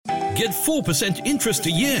get 4% interest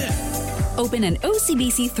a year. Open an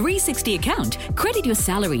OCBC 360 account, credit your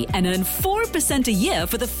salary, and earn 4% a year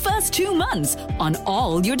for the first 2 months on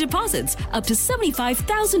all your deposits up to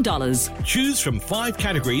 $75,000. Choose from 5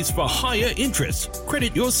 categories for higher interest.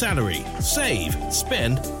 Credit your salary, save,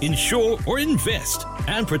 spend, insure, or invest,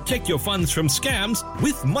 and protect your funds from scams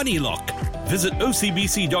with MoneyLock. Visit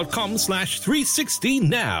ocbc.com/360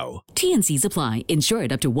 now. T&Cs apply.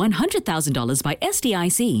 Insured up to $100,000 by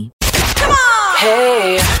SDIC. Come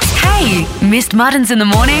on! Hey, missed Muttons in the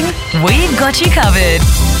morning? We've got you covered.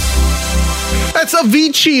 That's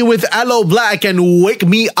Avicii with Aloe Black and Wake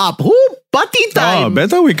Me Up. Ooh, party time. Oh,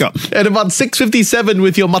 better wake up. At about 6:57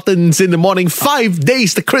 with your Muttons in the morning. 5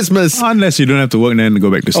 days to Christmas. Unless you don't have to work, then go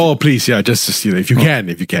back to sleep. Oh, please, yeah, just if you can.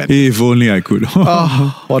 If only I could.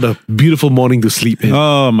 What a beautiful morning to sleep in.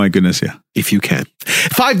 Oh, my goodness, yeah. If you can.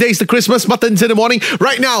 5 days to Christmas, Muttons in the morning.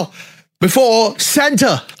 Right now, before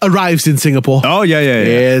Santa arrives in Singapore. Oh, yeah.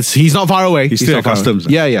 Yes, he's not far away. He's still not at customs.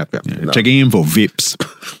 Yeah. No. Checking in for VIPs.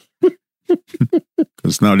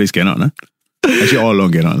 Because nowadays cannot, huh? Actually, all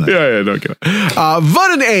along cannot. No, cannot.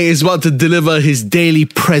 Vernon A is about to deliver his daily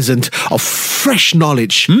present of fresh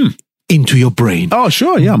knowledge into your brain. Oh,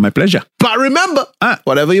 sure. Yeah, my pleasure. But remember,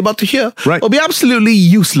 whatever you're about to hear will be absolutely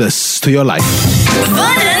useless to your life.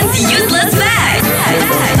 Vernon's Useless Fact.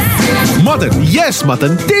 Mutton. Yes,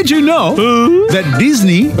 Mutton. Did you know that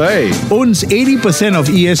Disney owns 80% of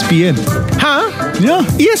ESPN? Huh? Yeah.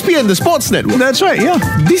 ESPN, the sports network. That's right, yeah.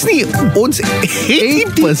 Disney owns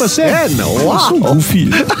 80%. Wow. So goofy.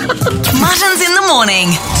 Muttons in the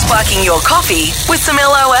morning. Sparking your coffee with some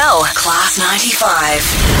LOL. Class 95.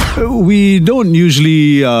 We don't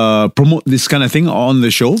usually promote this kind of thing on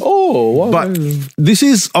the show. Oh, wow. But this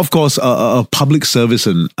is, of course, a public service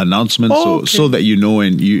announcement so that you know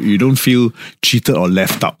and you don't feel cheated or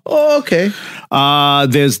left out. Oh, okay.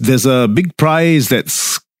 There's a big prize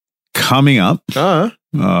that's coming up on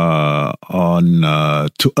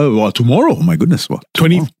tomorrow. Oh my goodness, what?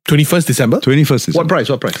 21st December? 21st December.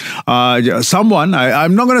 What price? Someone,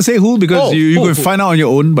 I'm not going to say who because you can find out on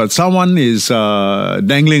your own, but someone is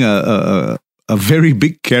dangling a very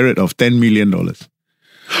big carrot of $10 million.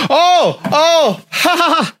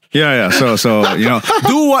 Yeah. So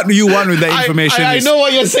do what you want with that information. I know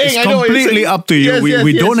what you're saying. It's completely up to you. Yes,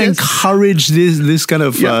 we don't encourage this kind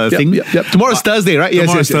of thing. Yep. Tomorrow's Thursday, right?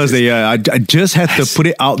 Tomorrow's Thursday. Yeah, I just had to put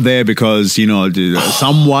it out there because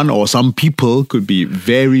someone or some people could be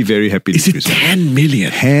very, very happy. Is it 10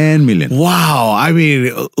 million? 10 million. Wow. I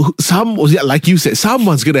mean, like you said,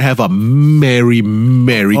 someone's gonna have a merry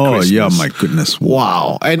Christmas. Oh yeah, my goodness.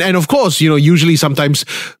 Wow. And of course, usually sometimes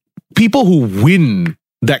people who win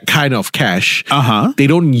that kind of cash, they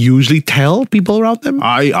don't usually tell people around them.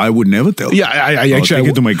 I would never tell. Yeah, I actually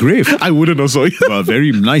take it to my grave. I wouldn't also. A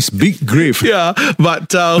very nice big grave. Yeah,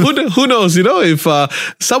 but who knows? If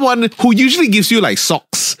someone who usually gives you like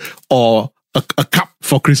socks or a cup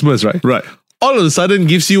for Christmas, right? Right. All of a sudden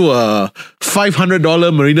gives you a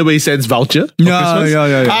 $500 Marina Bay Sands voucher for Christmas.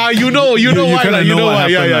 Yeah. You know why.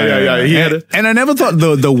 Yeah. And I never thought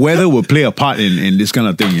the weather would play a part in this kind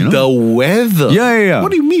of thing, The weather? Yeah.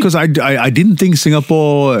 What do you mean? Because I didn't think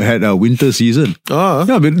Singapore had a winter season.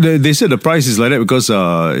 Yeah, but they said the price is like that because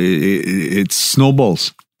it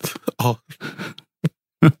snowballs. Oh.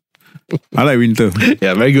 I like winter.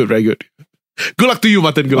 Yeah, very good. Good luck to you,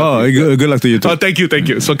 Mutton. Good luck to you too. Oh, thank you.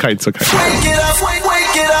 So kind. Wake it up.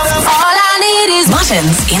 All I need is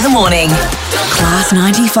Muttons in the morning. Class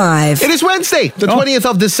 95. It is Wednesday, the 20th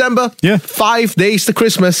of December. Yeah. 5 days to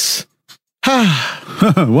Christmas.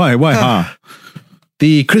 Why?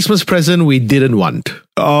 The Christmas present we didn't want.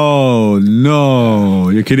 Oh, no.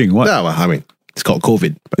 You're kidding. What? No, I mean, it's called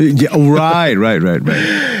COVID. Yeah, right.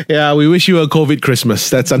 Yeah, we wish you a COVID Christmas.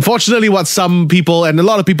 That's unfortunately what some people, and a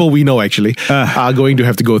lot of people we know actually, are going to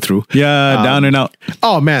have to go through. Yeah, down and out.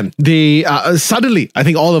 Oh man, suddenly, I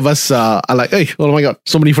think all of us are like, hey, oh my God,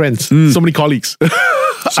 so many friends, so many colleagues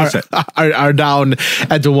are down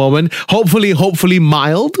at the moment. Hopefully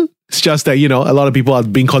mild. It's just that, a lot of people are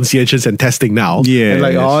being conscientious and testing now. Yeah. And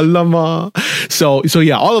like, oh, lama. So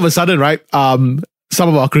yeah, all of a sudden, right, some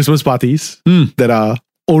of our Christmas parties that are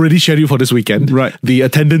already scheduled for this weekend, right? The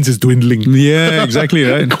attendance is dwindling. Yeah, exactly,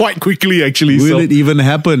 right? Quite quickly, actually. Will it even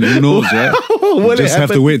happen? Who knows, right? Will just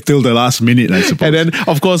have to wait till the last minute, I suppose. And then,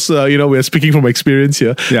 of course, we're speaking from experience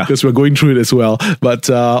here because we're going through it as well. But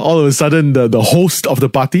all of a sudden, the host of the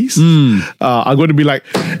parties are going to be like,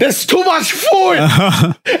 there's too much food!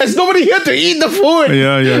 There's nobody here to eat the food!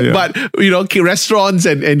 Yeah. But, restaurants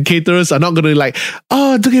and caterers are not going to like,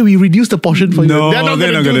 oh, it's okay, we reduce the portion for you. No, they're not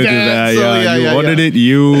going to do that. You ordered it, you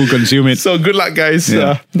you consume it. So good luck, guys.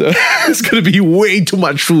 Yeah. It's going to be way too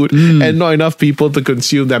much food and not enough people to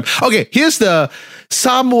consume them. Okay, here's the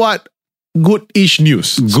somewhat good-ish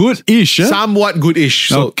news. Good-ish, huh? Somewhat good-ish.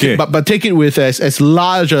 So, Okay. But take it with as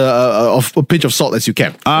large of a pinch of salt as you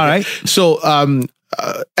can. All right. So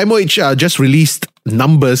MOH just released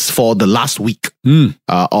numbers for the last week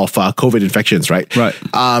of COVID infections, right? Right.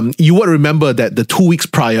 You would remember that the 2 weeks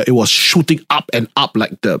prior, it was shooting up and up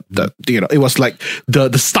like it was like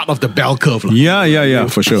the start of the bell curve. Like, Yeah,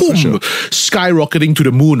 for sure. skyrocketing to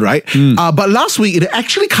the moon, right? But last week, it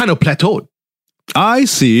actually kind of plateaued. I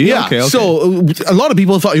see. Yeah. Okay. So a lot of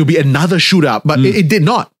people thought it would be another shoot up, but it did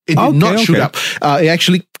not. It did not shoot up. It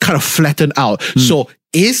actually kind of flattened out. So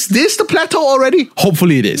is this the plateau already?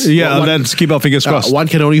 Hopefully it is. Yeah, let's keep our fingers crossed. One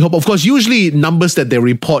can only hope. Of course, usually numbers that they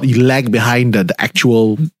report lag behind the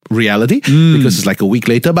actual reality because it's like a week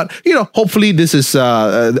later. But, hopefully this is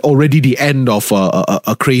already the end of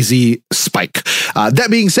a crazy spike. That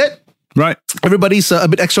being said, Right. everybody's a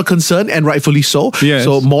bit extra concerned, and rightfully so. Yes.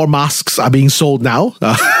 So more masks are being sold now.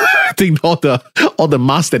 I think all the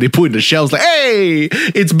masks that they put in the shelves, like, hey,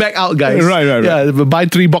 it's back out, guys. Right. Yeah, buy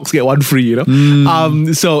 3 box, get 1 free.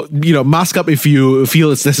 So mask up if you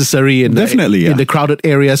feel it's necessary in Definitely, in the crowded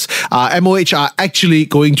areas. MOH are actually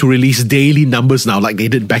going to release daily numbers now, like they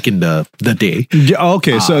did back in the day. Yeah,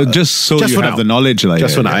 okay, so just for you have now. the knowledge.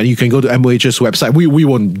 Just for now, and you can go to MOH's website. We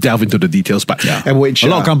won't delve into the details, but MOH. A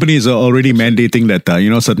lot of companies are already mandating that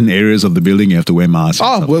certain areas of the building you have to wear masks.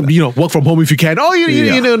 Work from home if you can.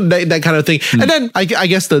 That kind of thing. And then I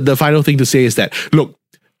guess the final thing to say is that, look,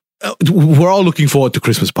 we're all looking forward to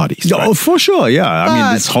Christmas parties. Oh, for sure, yeah. I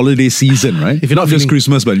mean, it's holiday season, right? If you're not just feeling-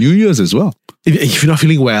 Christmas, but New Year's as well. If you're not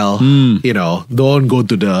feeling well, don't go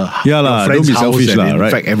to the Yeah lah, friend's don't be house selfish and lah,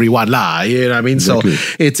 right? infect everyone lah. You know what I mean? Exactly.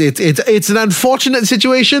 So it's an unfortunate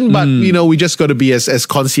situation, but we just got to be as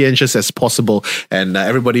conscientious as possible. And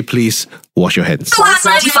everybody, please wash your hands. Class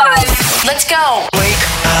 95. Let's go.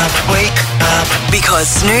 Wake up. Because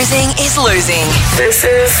snoozing is losing. This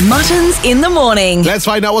is Muttons in the Morning. Let's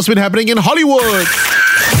find out what's been happening in Hollywood.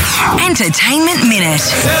 Entertainment Minute.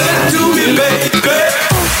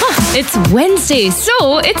 It's Wednesday,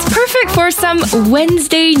 so it's perfect for some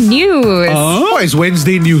Wednesday news. What is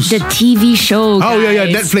Wednesday news? The TV show. Oh, yeah,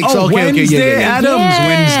 guys. Netflix. Okay, Wednesday, yeah. Adams Yeah.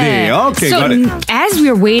 Wednesday. Okay, so, got it. as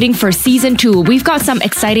we're waiting for season 2, we've got some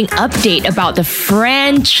exciting update about the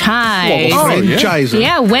franchise. Franchise.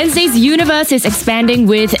 Yeah, Wednesday's universe is expanding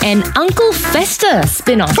with an Uncle Fester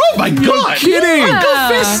spin-off. Oh my God! kidding. Uncle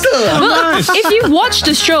Fester. Well, if you watch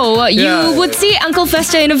the show, you would see Uncle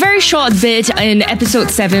Fester in a very short bit in episode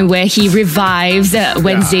 7 where he revives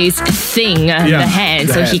Wednesday's thing, the hand.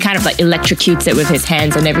 the So he hand. kind of like electrocutes it with his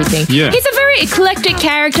hands and everything. Yeah. He's a very eclectic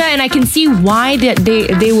character, and I can see why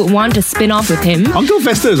they would want to spin off with him. Uncle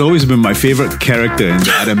Fester has always been my favorite character in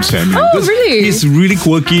the Addams family. Oh, because really? He's really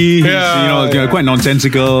quirky. He's quite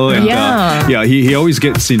nonsensical. And, he always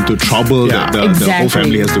gets into trouble that the whole Exactly.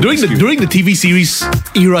 family has to rescue. During the TV series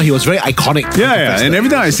era, he was very iconic. Yeah. And every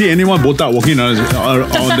time I see anyone botak walking on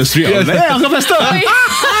the street, I'm like, hey, Uncle Fester!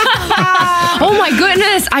 Oh my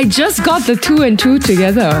goodness, I just got the 2 and 2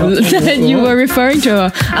 together. You were referring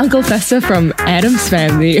to Uncle Fester from Addams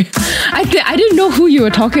Family. I didn't know who you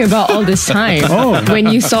were talking about all this time when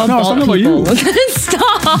you saw No, I was bald talking about people.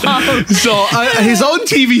 Stop! So his own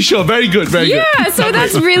TV show, very good, very good. Yeah, so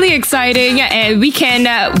that's really exciting, and we can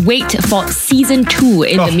wait for season 2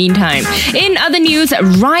 in the meantime. In other news,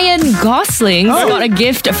 Ryan Gosling's got a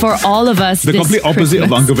gift for all of us. The this complete opposite of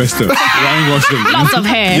Christmas. Uncle Fester. Ryan Gosling. Lots of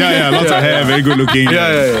hair. Yeah, lots of hair, very good looking.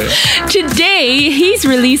 Yeah. Today, he's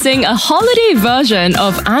releasing a holiday version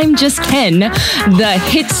of I'm Just Ken, the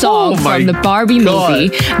hit song Oh my from the Barbie God.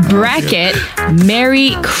 movie. Bracket,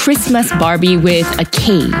 Merry Christmas Barbie with a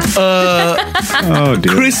K. Oh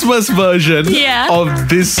dear. Christmas version of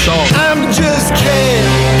this song. I'm just kidding.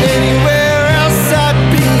 Anywhere else I'd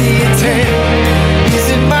be a 10. Is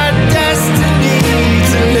it my destiny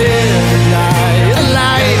to live a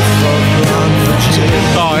life of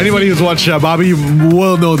love? Oh, anybody who's watched Barbie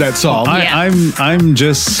will know that song. I'm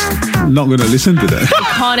just not going to listen to that.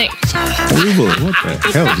 Iconic. Horrible. What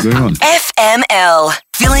the hell is going on? FML.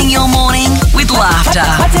 Filling your morning with laughter.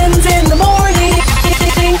 Muttons in the morning.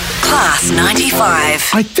 Class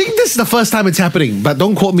 95. I think this is the first time it's happening, but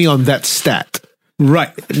don't quote me on that stat.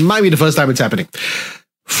 Right. It might be the first time it's happening.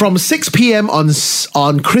 From 6 p.m.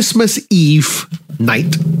 on Christmas Eve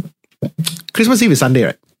night. Christmas Eve is Sunday,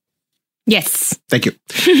 right? Yes. Thank you.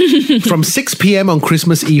 From 6 p.m. on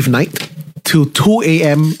Christmas Eve night to 2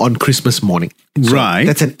 a.m. on Christmas morning. So Right.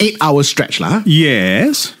 That's an 8-hour stretch. Huh?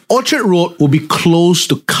 Yes. Orchard Road will be closed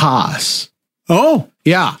to cars. Oh.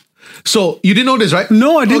 Yeah. So you didn't know this, right?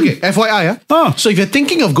 No, I didn't. Okay, FYI. Yeah? Oh. So if you're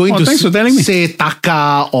thinking of going to thanks for telling me. say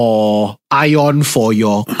Taka or Ion for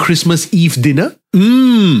your Christmas Eve dinner,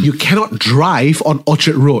 you cannot drive on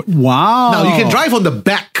Orchard Road. Wow. Now you can drive on the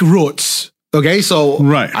back roads. Okay, so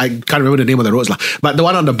Right. I can't remember the name of the roads, but the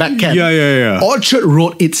one on the back can. Yeah. Orchard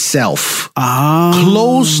Road itself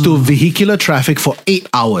closed to vehicular traffic for 8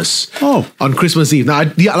 hours. Oh. On Christmas Eve. Now,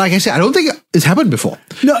 like I said, I don't think it's happened before.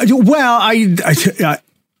 No, well,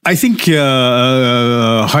 I think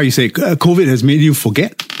how you say COVID has made you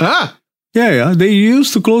forget. Ah. Yeah. They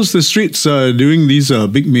used to close the streets during these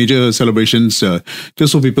big major celebrations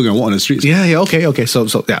just so people can walk on the streets. Yeah. Okay. So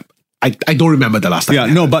yeah. I don't remember the last time. Yeah,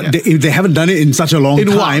 no, but they haven't done it in such a long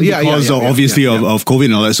time because obviously of COVID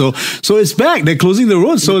and all that. So it's back. They're closing the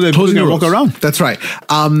roads so that people can walk around. That's right.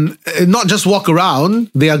 Not just walk around.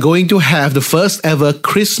 They are going to have the first ever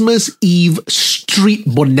Christmas Eve street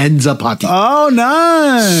bonanza party. Oh,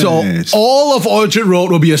 nice. So all of Orchard Road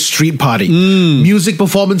will be a street party. Music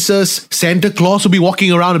performances. Santa Claus will be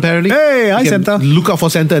walking around apparently. Hey, hi You can Santa. Look out for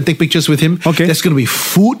Santa and take pictures with him. Okay. There's going to be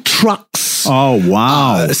food trucks. Oh,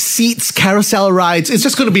 wow. Seats, carousel rides. It's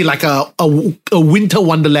just going to be like a winter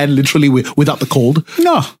wonderland, literally without the cold.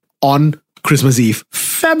 No. On Christmas Eve.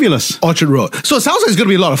 Fabulous. Orchard Road. So it sounds like it's going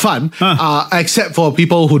to be a lot of fun, except for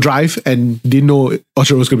people who drive and didn't know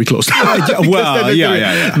Orchard Road was going to be closed. Well,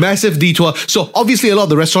 yeah. Massive detour. So obviously a lot of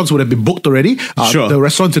the restaurants would have been booked already. Sure. The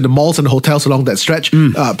restaurants in the malls and the hotels along that stretch.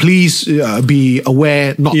 Please be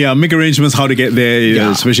aware. Make arrangements how to get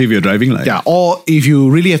there, especially if you're driving. Or if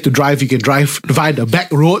you really have to drive, you can drive via the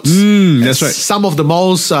back roads. That's right. Some of the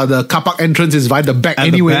malls, the car park entrance is via the back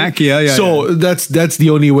anyway. The back, So that's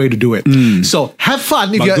the only way to do it. So have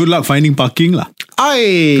fun. But good luck finding parking lah.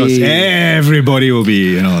 Because everybody will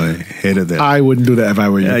be, headed there. I wouldn't do that if I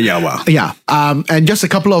were you. Yeah. And just a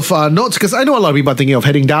couple of notes, because I know a lot of people are thinking of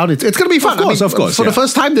heading down. It's going to be fun. Of course. For the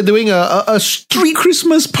first time, they're doing a street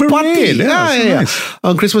Christmas parade. party. Nice.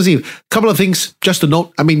 On Christmas Eve. Couple of things just to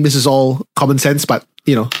note. I mean, this is all common sense, but,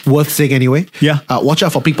 worth saying anyway. Yeah. Watch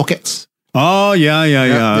out for pickpockets. Oh,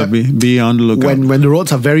 yeah. Be on the lookout. When the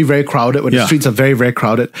roads are very, very crowded, when the streets are very, very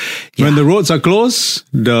crowded. When the roads are closed,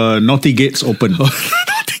 the naughty gates open.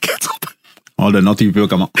 All the naughty people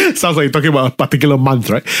come out. Sounds like you're talking about a particular month,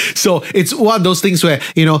 right? So it's one of those things where,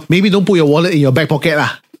 maybe don't put your wallet in your back pocket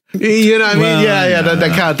lah. You know what I mean?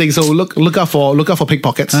 That kind of thing. So look out for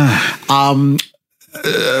pickpockets.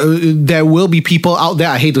 There will be people out there.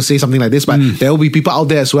 I hate to say something like this, but there will be people out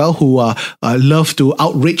there as well who love to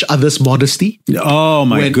outrage others' modesty. Oh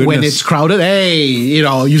my goodness! When it's crowded, hey,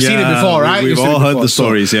 you've seen it before, right? We've all heard the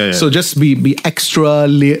stories. Yeah. So just be extra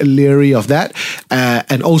leery of that,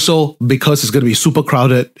 and also because it's going to be super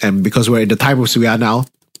crowded, and because we're in the time which we are now,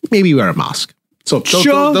 maybe wear a mask. So that's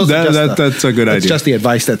a good idea. That's just the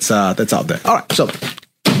advice that's out there. All right, so.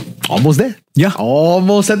 Almost there. Yeah.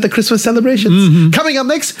 Almost at the Christmas celebrations. Coming up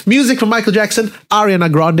next, music from Michael Jackson, Ariana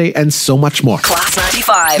Grande, and so much more. Class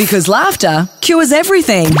 95. Because laughter cures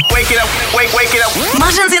everything. Wake it up, wake it up.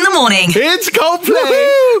 Muttons in the morning. It's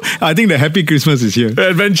Coldplay. I think the happy Christmas is here.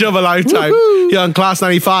 Adventure of a lifetime. Here on Class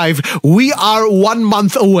 95. We are 1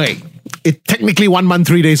 month away. Technically 1 month,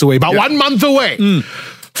 3 days away, but 1 month away.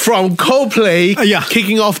 From Coldplay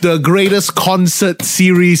kicking off the greatest concert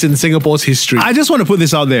series in Singapore's history. I just want to put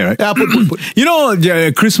this out there. Right? Yeah,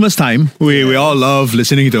 put. Christmas time, we all love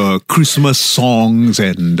listening to Christmas songs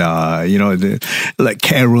and, like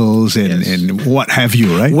carols and what have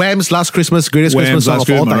you, right? Wham's Last Christmas, greatest Christmas song of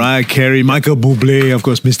all time. Mariah Carey, Michael Bublé, of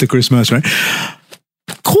course, Mr. Christmas, right?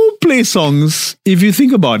 Coldplay songs, if you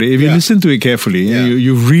think about it, if you listen to it carefully,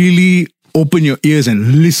 you really open your ears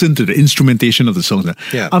and listen to the instrumentation of the songs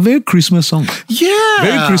are very Christmas songs. Yeah.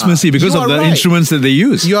 Very Christmassy because of the instruments that they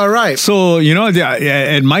use. You are right. So,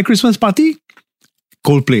 at my Christmas party,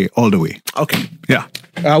 Coldplay all the way. Okay. Yeah.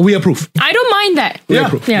 We approve. I don't mind that. We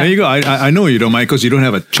approve. There you go. I know you don't mind because you don't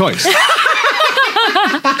have a choice.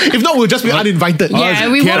 If not, we'll just be uninvited. Yeah,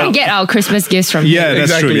 we won't get our Christmas gifts from Yeah,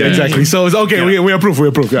 that's true. Yeah. Exactly. So it's okay. We approve.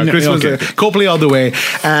 Yeah, Christmas, okay. Coldplay all the way.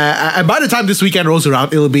 And by the time this weekend rolls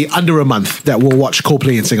around, it'll be under a month that we'll watch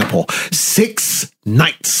Coldplay in Singapore. 6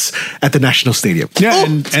 nights at the National Stadium. Yeah,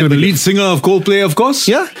 and the lead singer of Coldplay, of course.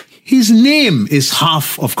 Yeah. His name is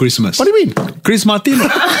half of Christmas. What do you mean? Chris Martin.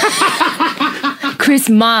 Chris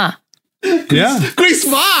Ma. Yeah.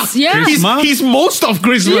 Christmas. Yeah. He's most of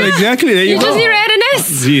Christmas. Yeah. Exactly. There you go. Just read an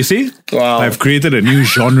S. You see? Wow. I've created a new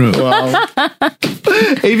genre. Wow.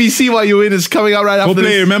 ABC What You Win is coming out right after Coldplay,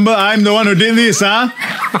 this. remember, I'm the one who did this, huh?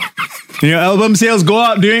 Your album sales go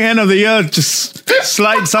up during end of the year. Just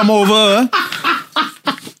slide some over.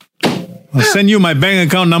 I'll send you my bank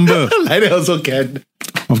account number. I also can.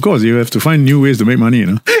 Of course, you have to find new ways to make money,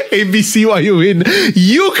 ABC, what you win?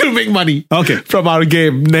 You can make money. Okay. From our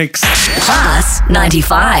game next. Class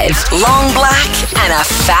 95. Long black and a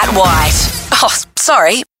fat white. Oh,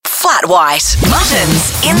 sorry, flat white.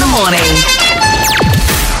 Muttons in the morning.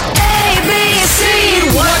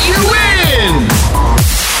 ABC, what you win?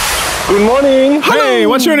 Good morning. Hey,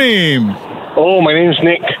 what's your name? Oh, my name's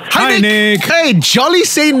Nick. Hi, Nick. Hey, Jolly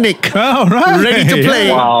Saint Nick. All right. Ready to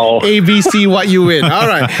play. Wow. ABC, what you win. All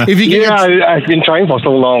right. If you can I've been trying for so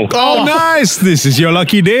long. Oh, nice. This is your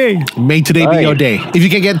lucky day. may today be Right. your day. If you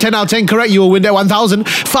can get 10 out of 10 correct, you will win that 1,000.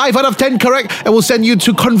 5 out of 10 correct, and we'll send you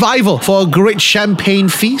to Convival for a great champagne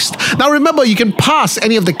feast. Now remember, you can pass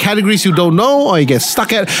any of the categories you don't know or you get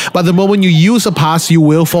stuck at, but the moment you use a pass, you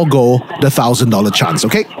will forego the $1,000 chance,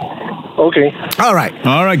 okay? Okay. All right.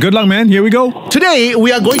 All right. Good luck, man. Here we go. Today,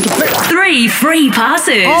 we are going to play... 3 free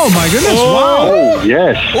passes. Oh, my goodness. Wow. Oh,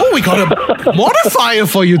 yes. Oh, we got a modifier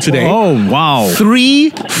for you today. Oh, wow.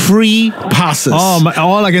 3 free passes.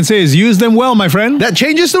 All I can say is use them well, my friend. That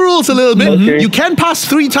changes the rules a little bit. Okay. You can pass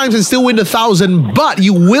 3 times and still win the 1,000, but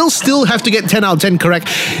you will still have to get 10 out of 10 correct.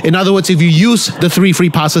 In other words, if you use the 3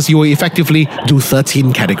 free passes, you will effectively do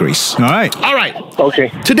 13 categories. All right. All right.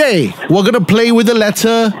 Okay. Today, we're going to play with the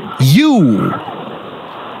letter U.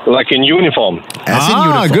 Like in uniform. As in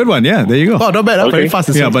uniform. Good one. Yeah, there you go. Oh, not bad. Okay. Very fast.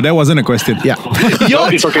 Yeah, but that wasn't a question. Yeah.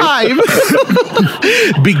 Your It's okay. time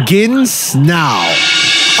begins now.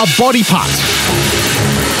 A body part.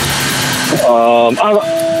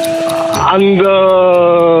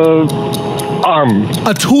 Arm.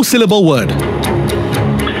 A 2-syllable word.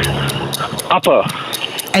 Upper.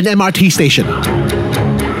 An MRT station.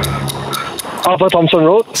 Upper Thompson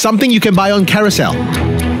Road. Something you can buy on Carousel.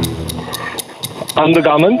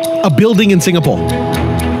 Undergarment. A building in Singapore.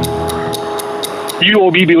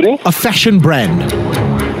 UOB building. A fashion brand.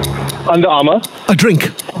 Under Armour. A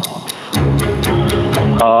drink.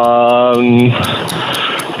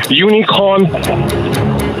 Unicorn.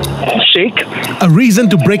 Shake. A reason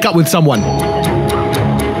to break up with someone.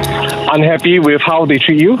 Unhappy with how they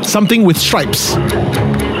treat you. Something with stripes.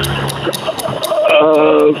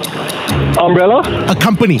 Umbrella. A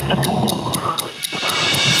company.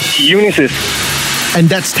 Unisys. And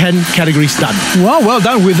that's 10 categories done. Wow, well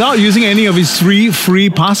done. Without using any of his 3 free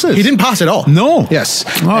passes. He didn't pass at all. No. Yes.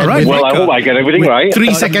 All right. Well, I hope I get everything right.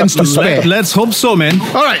 3 seconds to spare. Let's hope so, man.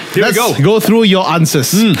 All right, Here we let's go. through your answers.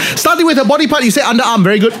 Starting with a body part, you said underarm,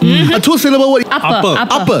 very good. A 2-syllable word,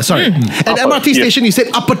 upper, sorry. An MRT station, you said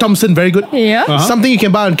Upper Thompson, very good. Yeah. Something you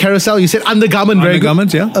can buy on Carousel, you said undergarment, very good.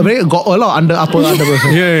 Undergarments, yeah. Got a lot under, upper, under.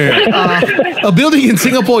 Yeah. A building in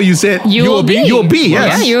Singapore, you said UOB. UOB,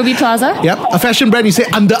 yes. Yeah, UOB Plaza. Yep. A fashion brand, you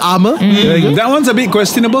said Under Armour. Very good. That one's a bit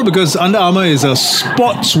questionable because Under Armour is a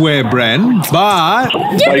sportswear brand, but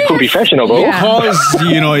But it could be fashionable. Yeah. because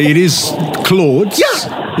it is clothes,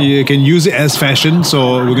 you can use it as fashion,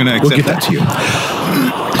 so we're gonna accept We'll give that to you.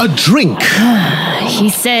 A drink. He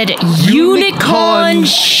said unicorn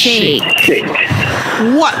shake.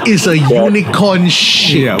 What is a unicorn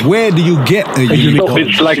shake? Yeah, where do you get a So unicorn?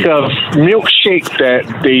 it's like a milkshake that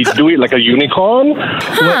they do it like a unicorn.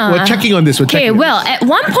 We're checking on this. We're Okay, checking on well, at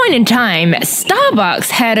one point in time, Starbucks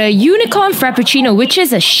had a unicorn frappuccino, which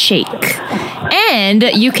is a shake. And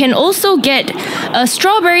you can also get a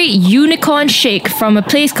strawberry unicorn shake from a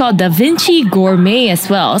place called Da Vinci Gourmet as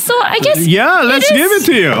well. So I guess Yeah, let's give it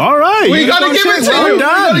to you. All right. We gotta give it to Well you. We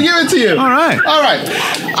done. gotta give it to you. All right. All right.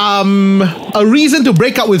 A reason to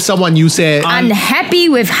break up with someone, you said. unhappy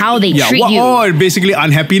with how they treat you. Or basically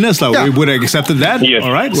unhappiness. Yeah. We would have accepted that. Yes.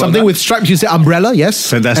 All right. well Something done. with stripes, you said umbrella, yes.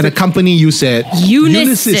 Fantastic. And a company, you said.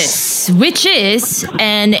 Unisys, which is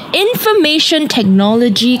an information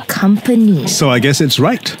technology company. So I guess it's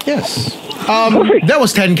right. Yes. That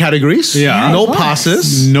was 10 categories. Yeah. No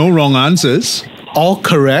passes. No wrong answers. All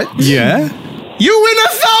correct. Yeah. You win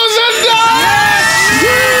 $1,000!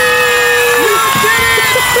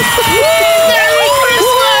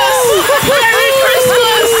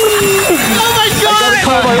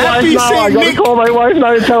 Happy Now I Saint gotta Nick. call my wife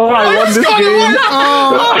now and tell her I won this game.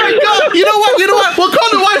 Oh my god! You know what? We'll call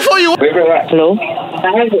the wife for you. Hello?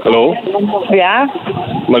 Hello, Yeah?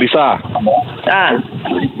 Melissa.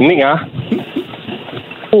 Nick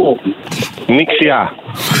Who? Nick Sia.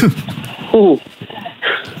 Who?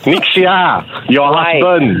 Nick Sia, your Why?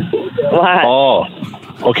 husband. What? Oh,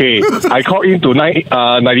 okay. I called into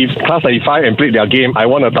class 95 and played their game. I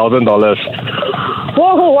won $1,000.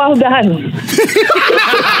 Whoa, well done.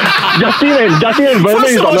 Justin and Vernon First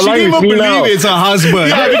is of on all, the she line didn't with even me now. believe it's her husband.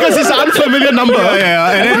 Yeah, because it's an unfamiliar number.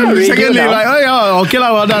 Yeah. And then Radio secondly, now. like, oh yeah, okay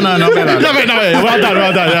lah, well done, not bad. lah. No, well done.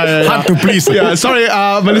 Yeah. Hard to please. Yeah, sorry,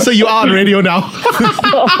 Melissa, you are on radio now.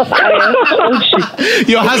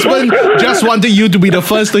 Your husband just wanted you to be the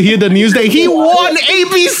first to hear the news that he won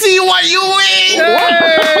ABC. What you win?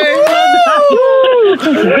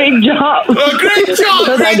 Great job.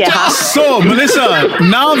 Great job. So, Melissa,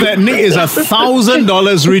 now that Nick is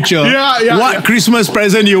 $1,000 richer, Yeah, what yeah. Christmas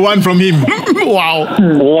present you want from him? Wow.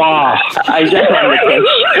 Wow. I just want the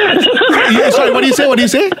cash. Sorry, what do you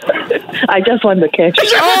say? I just want the cash.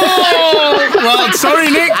 Oh, well, sorry,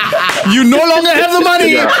 Nick. You no longer have the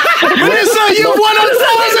money. Melissa, you won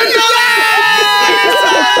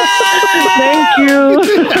Thank you.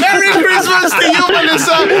 $1,000. Merry Christmas to you,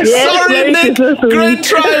 Melissa. Yes, Sorry, Merry Nick. Christmas to Great you.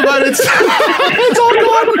 try, but it's all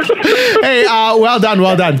gone. Hey, well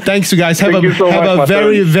done. Thanks, you guys. Have Thank you so a much,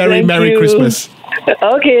 very, very Thank Merry you. Christmas.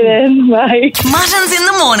 Okay then. Bye. Muttons in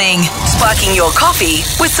the morning. Sparking your coffee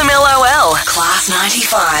with some LOL. Class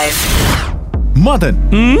 95. Mutton.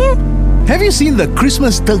 Have you seen the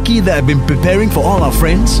Christmas turkey that I've been preparing for all our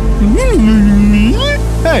friends?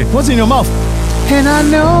 Hey, what's in your mouth? And I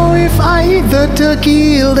know if I eat the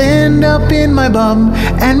turkey, it'll end up in my bum.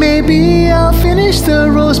 And maybe I'll finish the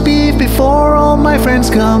roast beef before all my friends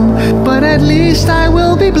come. But at least I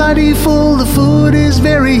will be bloody full. The food is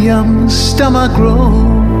very yum. Stomach roll,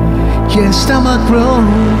 yes, stomach roll.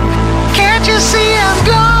 Can't you see I'm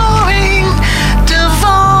going to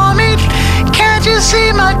vomit? Can't you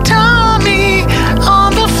see my tummy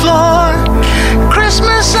on the floor?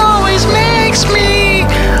 Christmas always makes me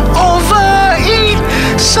overeat.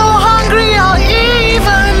 So hungry I'll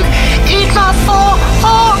even eat my fork.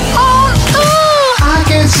 I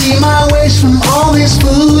can see my waist from all this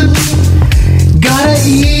food. Gotta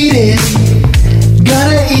eat it.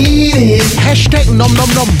 Hashtag nom nom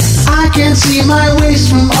nom. I can see my waist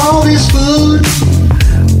from all this food.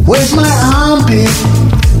 Where's my armpit?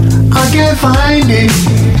 I can't find it.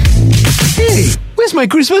 Hey, where's my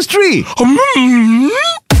Christmas tree?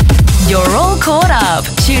 You're all caught up.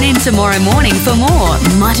 Tune in tomorrow morning for more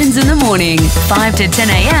Muttons in the Morning, 5 to 10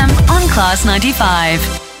 a.m. on Class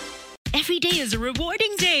 95. Every day is a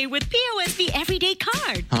rewarding day with POSB Everyday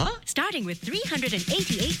Card. Starting with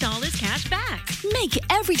 $388 cash back. Make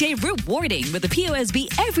every day rewarding with the POSB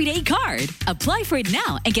Everyday Card. Apply for it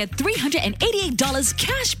now and get $388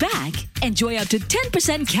 cash back. Enjoy up to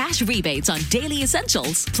 10% cash rebates on daily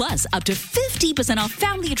essentials, plus up to 50% off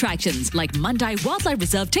family attractions like Mandai Wildlife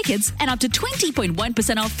Reserve tickets and up to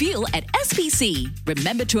 20.1% off fuel at SPC.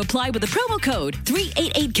 Remember to apply with the promo code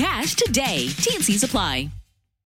 388CASH today. T&Cs apply.